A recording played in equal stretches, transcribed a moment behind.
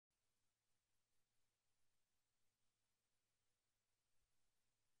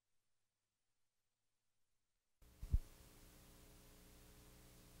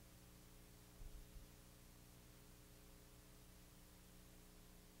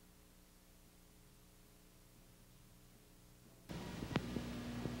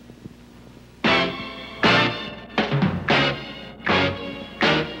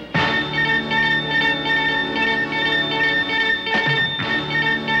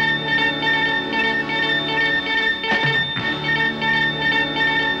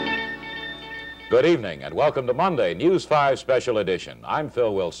Good evening and welcome to Monday, News 5 Special Edition. I'm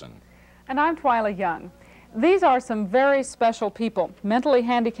Phil Wilson. And I'm Twyla Young. These are some very special people, mentally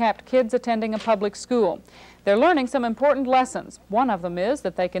handicapped kids attending a public school. They're learning some important lessons. One of them is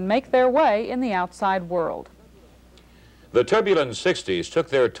that they can make their way in the outside world. The turbulent 60s took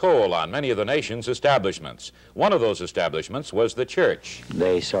their toll on many of the nation's establishments. One of those establishments was the church.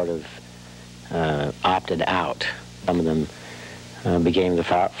 They sort of opted out. Some of them became the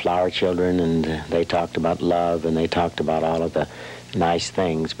flower children, and they talked about love, and they talked about all of the nice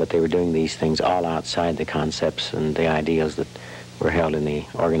things, but they were doing these things all outside the concepts and the ideals that were held in the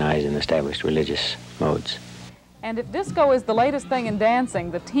organized and established religious modes. And if disco is the latest thing in dancing,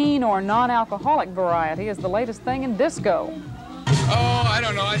 the teen or non-alcoholic variety is the latest thing in disco. Oh, I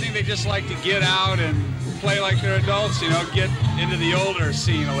don't know. I think they just like to get out and play like they're adults, you know, get into the older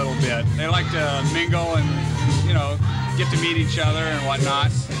scene a little bit. They like to mingle and, you know, get to meet each other and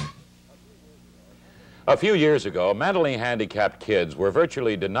whatnot. A few years ago, mentally handicapped kids were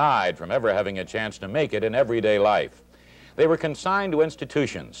virtually denied from ever having a chance to make it in everyday life. They were consigned to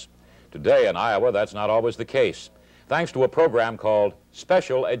institutions. Today in Iowa, that's not always the case, thanks to a program called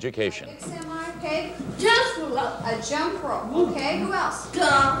Special Education. Okay, just a jump rope. Okay, who else?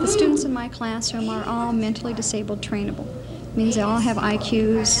 The students in my classroom are all mentally disabled trainable. It means they all have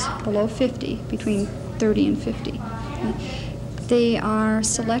IQs below 50, between 30 and 50. They are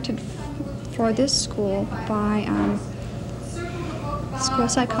selected for this school by school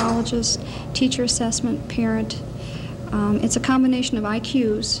psychologists, teacher assessment, parent. It's a combination of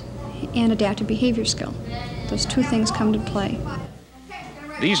IQs and adaptive behavior skill. Those two things come to play.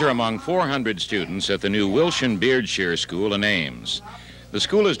 These are among 400 students at the new Wilson Beardshear School in Ames. The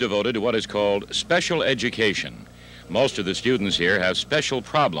school is devoted to what is called special education. Most of the students here have special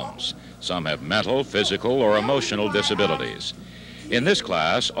problems. Some have mental, physical, or emotional disabilities. In this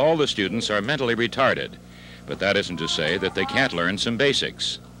class, all the students are mentally retarded, but that isn't to say that they can't learn some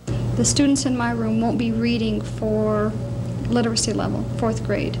basics. The students in my room won't be reading for literacy level, 4th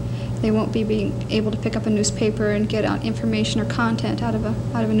grade. They won't be being able to pick up a newspaper and get out information or content out of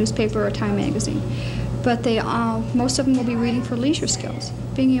a newspaper or a Time magazine. But most of them will be reading for leisure skills,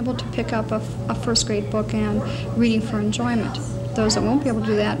 being able to pick up a 1st grade book and reading for enjoyment. Those that won't be able to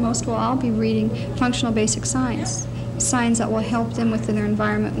do that, most will all be reading functional basic science, signs that will help them within their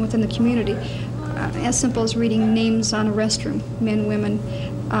environment and within the community. As simple as reading names on a restroom, men, women,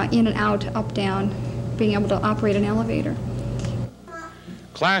 in and out, up, down, being able to operate an elevator.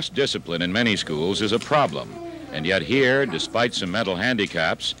 Class discipline in many schools is a problem, and yet here, despite some mental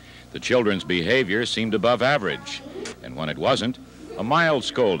handicaps, the children's behavior seemed above average, and when it wasn't, a mild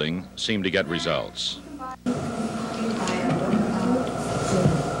scolding seemed to get results.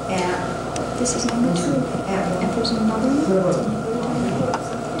 This is number 2. If there's another one,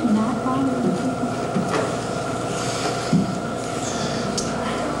 do not bother.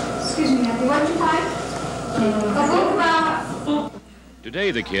 Excuse me, Matthew, what did you find? A book about... Today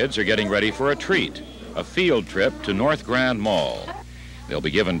the kids are getting ready for a treat, a field trip to North Grand Mall. They'll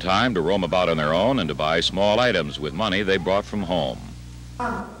be given time to roam about on their own and to buy small items with money they brought from home.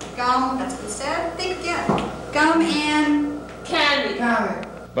 Gum, that's what it said. Think again. Gum and... candy. Gum.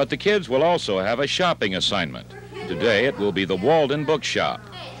 But the kids will also have a shopping assignment. Today it will be the Walden Bookshop.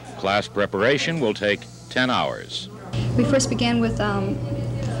 Class preparation will take 10 hours. We first began with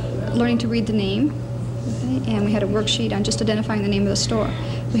learning to read the name, okay, and we had a worksheet on just identifying the name of the store.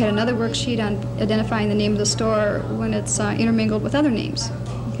 We had another worksheet on identifying the name of the store when it's intermingled with other names,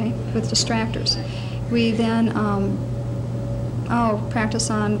 okay, with distractors. We then practice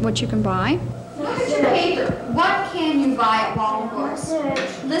on what you can buy. Look at your paper. What can you buy at Walden Books?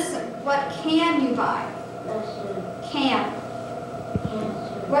 Listen, what can you buy? Can.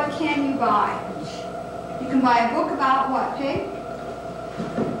 What can you buy? You can buy a book about what, Peg?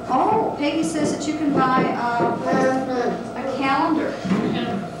 Oh, Peggy says that you can buy a calendar.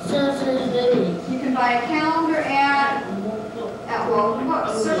 You can buy a calendar at Walden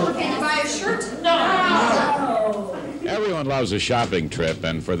Books. Can you buy a shirt? No. Everyone loves a shopping trip,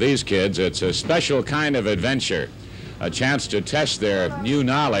 and for these kids, it's a special kind of adventure, a chance to test their new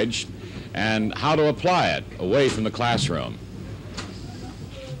knowledge and how to apply it away from the classroom.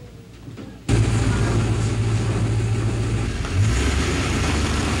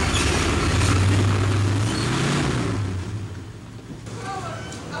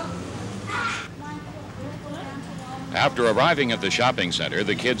 After arriving at the shopping center,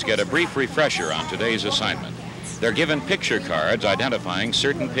 the kids get a brief refresher on today's assignment. They're given picture cards identifying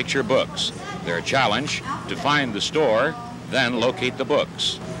certain picture books. Their challenge, to find the store, then locate the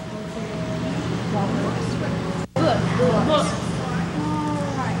books.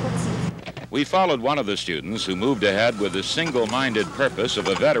 We followed one of the students who moved ahead with the single-minded purpose of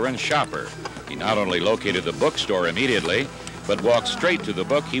a veteran shopper. He not only located the bookstore immediately, but walked straight to the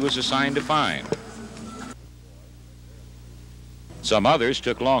book he was assigned to find. Some others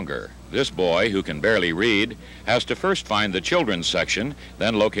took longer. This boy, who can barely read, has to first find the children's section,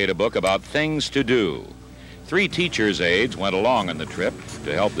 then locate a book about things to do. 3 teachers' aides went along on the trip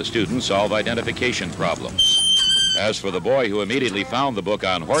to help the students solve identification problems. As for the boy who immediately found the book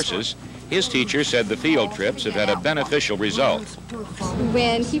on horses, his teacher said the field trips have had a beneficial result.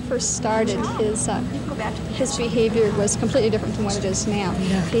 When he first started, his behavior was completely different from what it is now.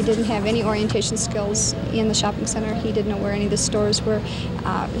 He didn't have any orientation skills in the shopping center. He didn't know where any of the stores were.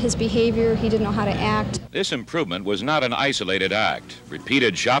 His behavior, he didn't know how to act. This improvement was not an isolated act.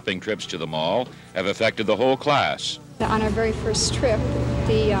 Repeated shopping trips to the mall have affected the whole class. On our very first trip,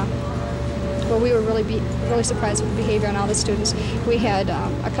 we were really surprised with the behavior on all the students. We had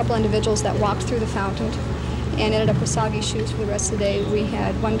a couple individuals that walked through the fountain and ended up with soggy shoes for the rest of the day. We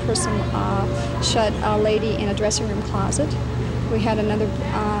had one person shut a lady in a dressing room closet. We had another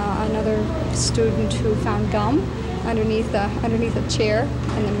student who found gum underneath a chair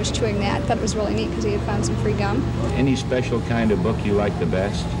and then was chewing that. Thought it was really neat because he had found some free gum. Any special kind of book you like the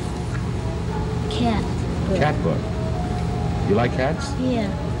best? Cat book. Cat book. You like cats? Yeah.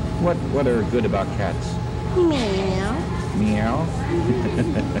 What are good about cats? Meow. Meow?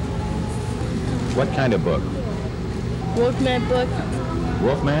 What kind of book? Wolfman book.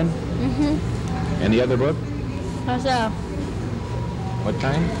 Wolfman? Mm-hmm. Any other book? How's that? What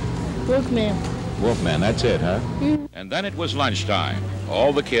kind? Wolfman. Wolfman, that's it, huh? Mm. And then it was lunchtime.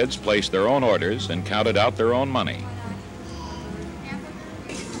 All the kids placed their own orders and counted out their own money.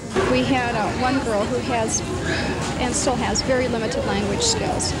 We had one girl who has, and still has, very limited language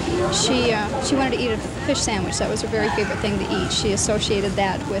skills. She wanted to eat a fish sandwich. That was her very favorite thing to eat. She associated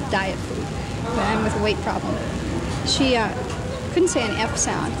that with diet food and with a weight problem. She couldn't say an F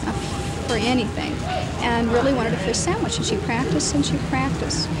sound for anything and really wanted a fish sandwich, and she practiced and she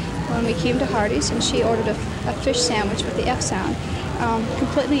practiced. When we came to Hardee's and she ordered a fish sandwich with the F sound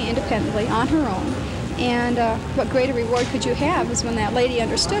completely independently on her own. And what greater reward could you have is when that lady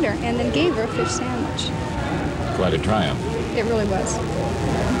understood her and then gave her a fish sandwich. Quite a triumph. It really was.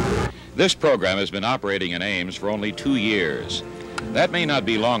 This program has been operating in Ames for only 2 years. That may not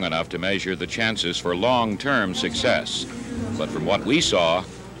be long enough to measure the chances for long-term success. But from what we saw,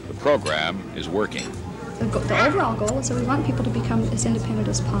 the program is working. The overall goal is that we want people to become as independent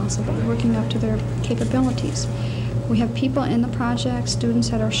as possible, working up to their capabilities. We have people in the project, students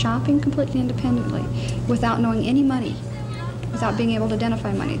that are shopping completely independently without knowing any money, without being able to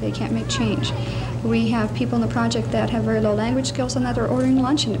identify money. They can't make change. We have people in the project that have very low language skills and that are ordering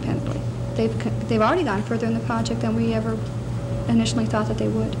lunch independently. They've already gone further in the project than we ever initially thought that they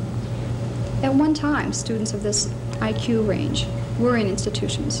would. At one time, students of this IQ range were in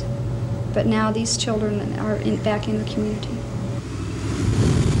institutions, but now these children are back in the community.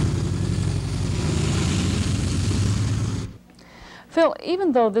 Phil,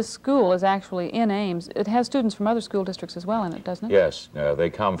 even though this school is actually in Ames, it has students from other school districts as well in it, doesn't it? Yes, they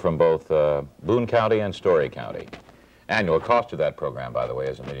come from both Boone County and Story County. Annual cost of that program, by the way,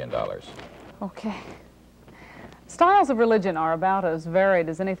 is $1 million. Okay. Styles of religion are about as varied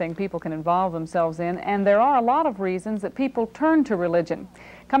as anything people can involve themselves in, and there are a lot of reasons that people turn to religion.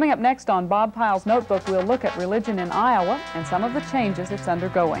 Coming up next on Bob Pyle's Notebook, we'll look at religion in Iowa and some of the changes it's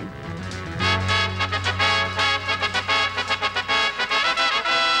undergoing.